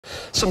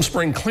Some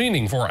spring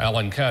cleaning for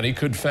Allen County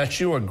could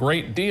fetch you a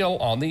great deal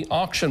on the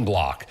auction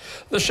block.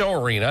 The show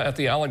arena at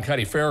the Allen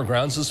County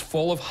Fairgrounds is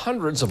full of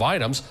hundreds of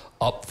items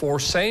up for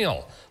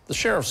sale. The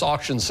sheriff's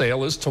auction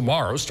sale is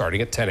tomorrow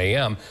starting at 10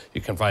 a.m.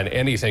 You can find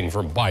anything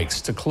from bikes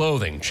to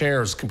clothing,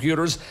 chairs,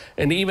 computers,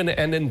 and even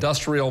an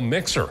industrial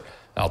mixer.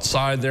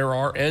 Outside there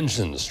are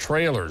engines,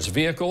 trailers,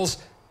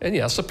 vehicles, and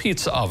yes, a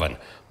pizza oven.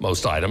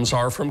 Most items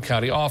are from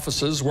county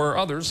offices where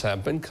others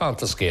have been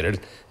confiscated,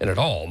 and it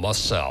all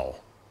must sell.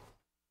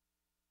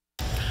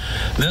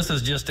 This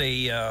is just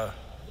a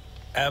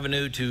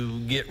avenue to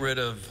get rid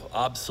of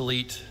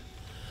obsolete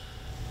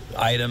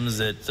items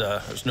that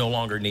is no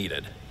longer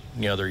needed.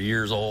 You know, they're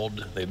years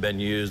old, they've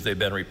been used, they've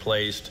been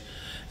replaced,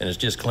 and it's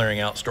just clearing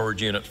out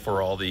storage units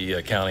for all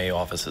the county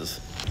offices.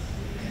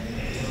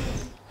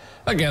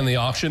 Again, the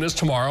auction is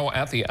tomorrow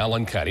at the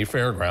Allen County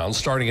Fairgrounds.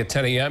 Starting at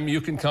 10 a.m.,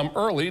 you can come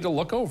early to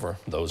look over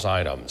those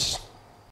items.